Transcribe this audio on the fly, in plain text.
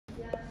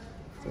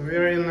So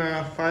we're in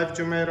 5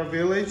 Jumeirah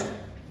village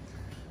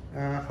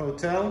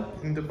hotel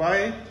in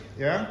Dubai.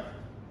 Yeah?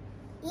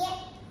 Yeah.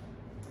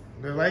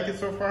 Do you like it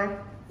so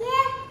far? Yeah.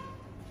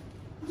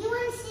 Do you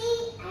want to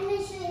see? I'm going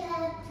to show you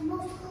the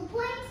most cool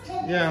points.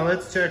 Yeah,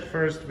 let's check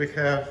first. We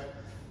have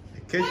a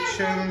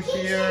kitchen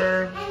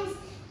here.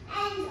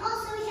 And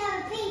also we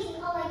have a painting.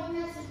 Oh, I did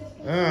not see this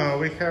painting. Oh,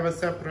 we have a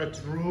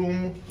separate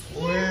room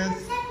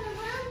with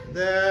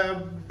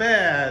the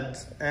bed.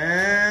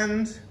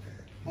 And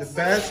the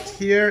best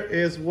here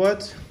is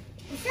what?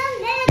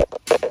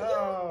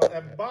 Oh,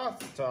 a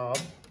bathtub.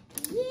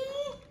 Yeah,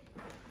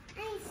 I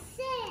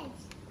said.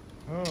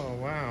 Oh,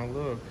 wow,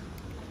 look.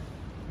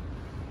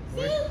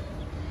 See?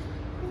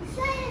 I'm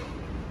showing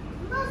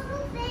the most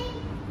cool thing.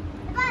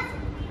 The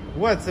bathtub.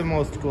 What's the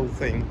most cool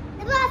thing?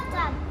 The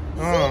bathtub.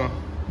 Oh. See?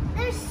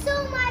 There's so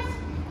much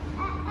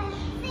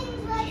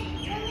things like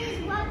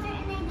release water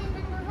and I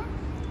didn't know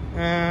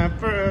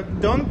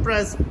that. Don't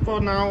press for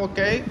now,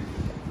 okay?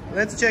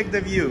 Let's check the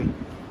view.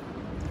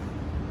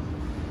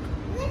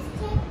 Let's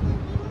check the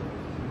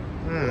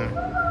view. Ooh.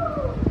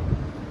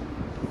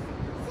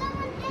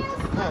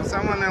 Oh,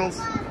 someone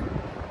else.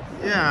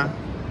 Yeah,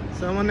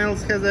 someone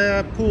else has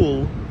a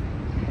pool.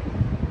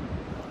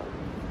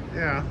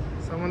 Yeah,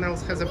 someone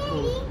else has a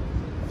pool.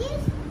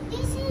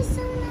 This is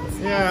someone else.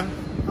 Yeah.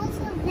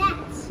 Also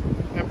that.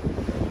 Yep.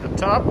 A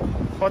top,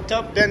 hot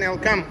tub. Daniel,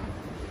 come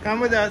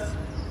with us.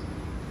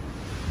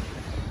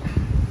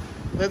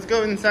 Let's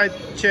go inside.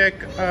 Check.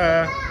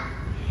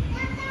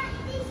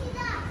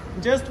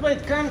 Just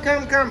wait. Come.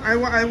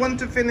 I want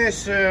to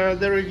finish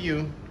the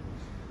review.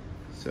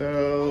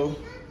 So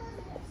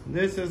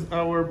this is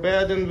our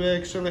bed, and we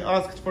actually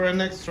asked for an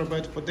extra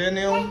bed for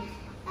Daniel.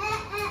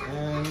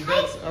 And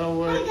that's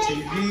our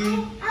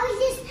TV. I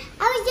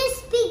was just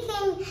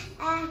speaking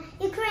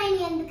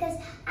Ukrainian because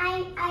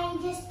I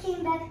just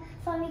came back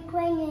from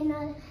Ukrainian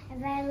not a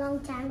very long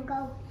time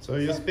ago. So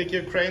you speak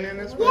Ukrainian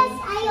as well? Yes,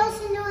 I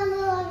also know a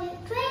little of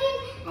Ukrainian.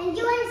 And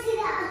you want to see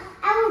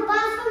our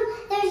bathroom?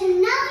 There's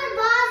another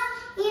bath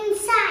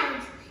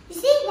inside. You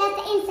see? That's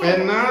the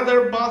inside. Another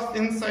bath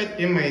inside.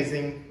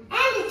 Amazing.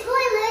 And the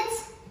toilet.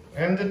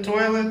 And the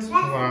toilet. That's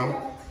Wow. the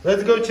toilet.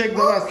 Let's go check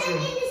the last And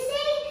room.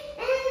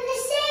 in the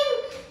same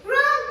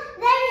room,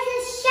 there is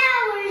a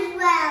shower as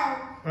well.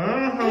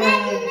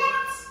 Imagine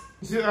that.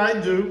 Yeah, I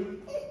do.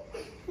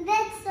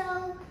 That's so.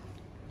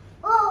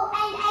 Oh,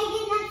 and I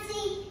did not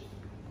see.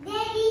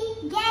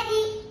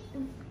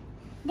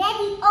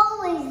 Daddy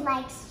always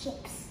likes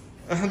chips.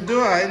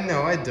 Do I? No,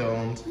 I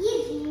don't. You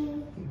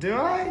do. Do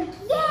I?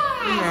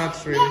 Yes.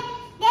 Not really.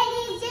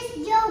 Daddy is just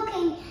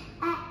joking.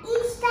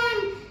 Each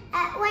time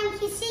when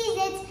he sees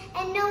it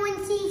and no one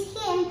sees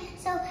him,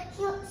 so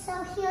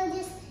he'll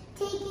just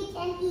take it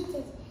and eat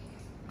it.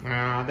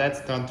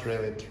 That's not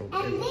really true.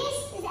 And this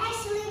is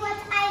actually what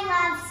I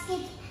love,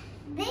 Skip.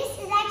 This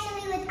is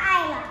actually what I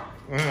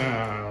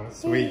love.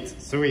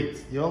 Sweet.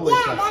 You always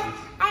love sweet.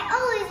 I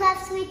always love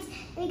sweets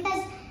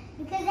because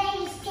I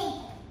just take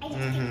it.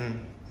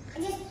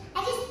 I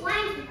just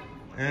want it.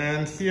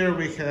 And here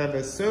we have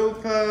a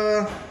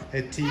sofa,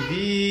 a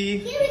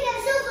TV. Here we have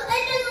a sofa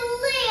and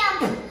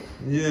a lamp.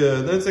 Yeah,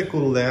 that's a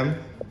cool lamp.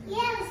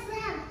 Yeah, this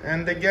lamp.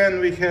 And again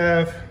we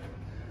have.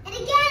 And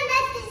again,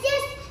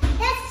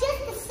 that's just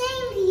the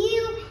same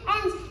view,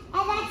 and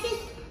that's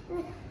just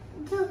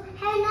to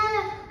have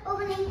another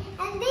opening.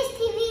 And this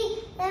TV,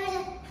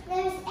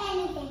 there's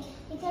anything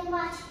you can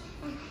watch,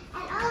 and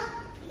all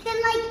you can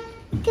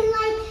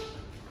like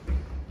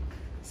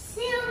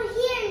sit over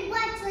here and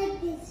watch like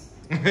this.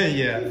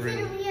 Yeah, Sit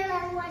really. over here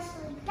and watch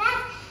like that.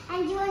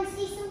 And you want to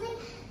see something?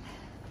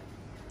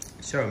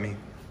 Show me.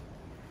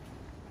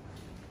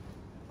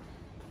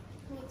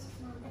 Wait, it's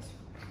not this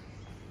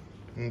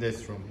one. In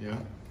this room, yeah.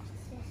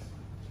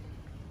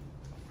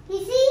 You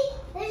see?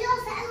 There's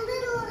also a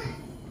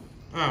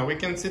little. We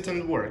can sit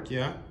and work,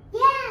 yeah?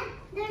 Yeah,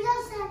 there's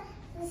also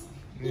this.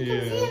 You can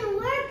Yeah. sit and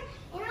work,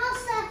 and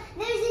also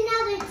there's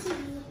another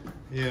TV.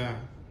 Yeah,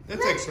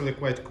 that's actually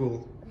quite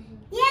cool.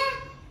 Yeah,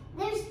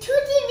 there's 2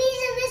 TVs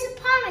in this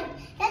apartment.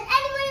 Does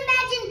anyone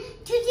imagine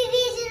 2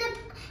 TVs in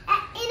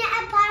an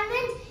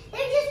apartment?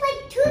 There's just like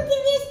 2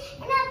 TVs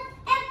in an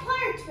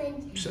apartment.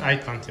 I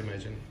can't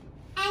imagine.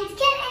 And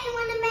can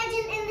anyone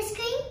imagine in the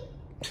screen?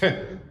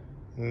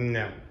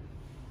 No,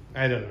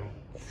 I don't know.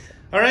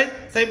 All right,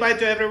 say bye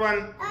to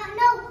everyone.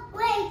 No,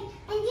 wait.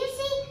 And you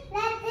see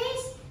that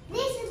this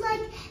is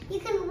like you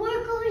can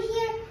work over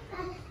here,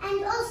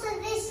 and also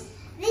this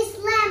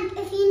lamp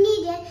if you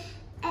need it.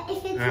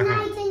 If it's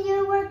night and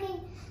you're working,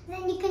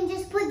 then you can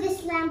just put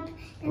this lamp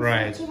and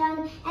switch it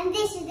on. And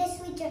this is the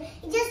switcher.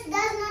 It just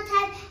does not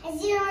have a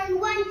 0 and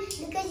 1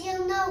 because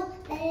you'll know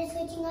that it's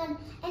switching on.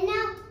 And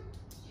now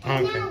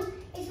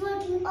it's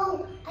working.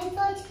 Oh, I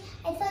thought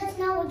it's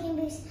not working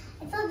because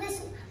I thought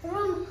this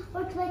room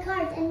worked like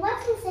hard. And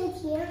what's inside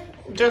here?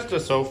 Just a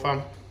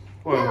sofa.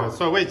 Well, No.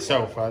 so wait,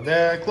 sofa.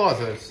 The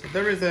closet.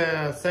 There is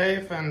a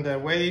safe and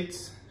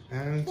weights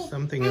and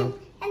something else.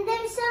 And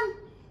there's something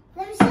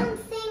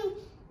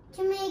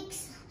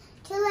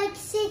to like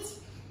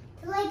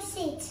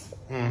sit.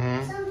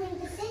 Something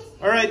to sit.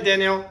 All right,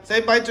 Daniel.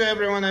 Say bye to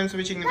everyone. I'm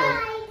switching it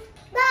off.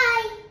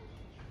 Bye.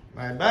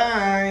 Bye.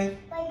 Bye-bye.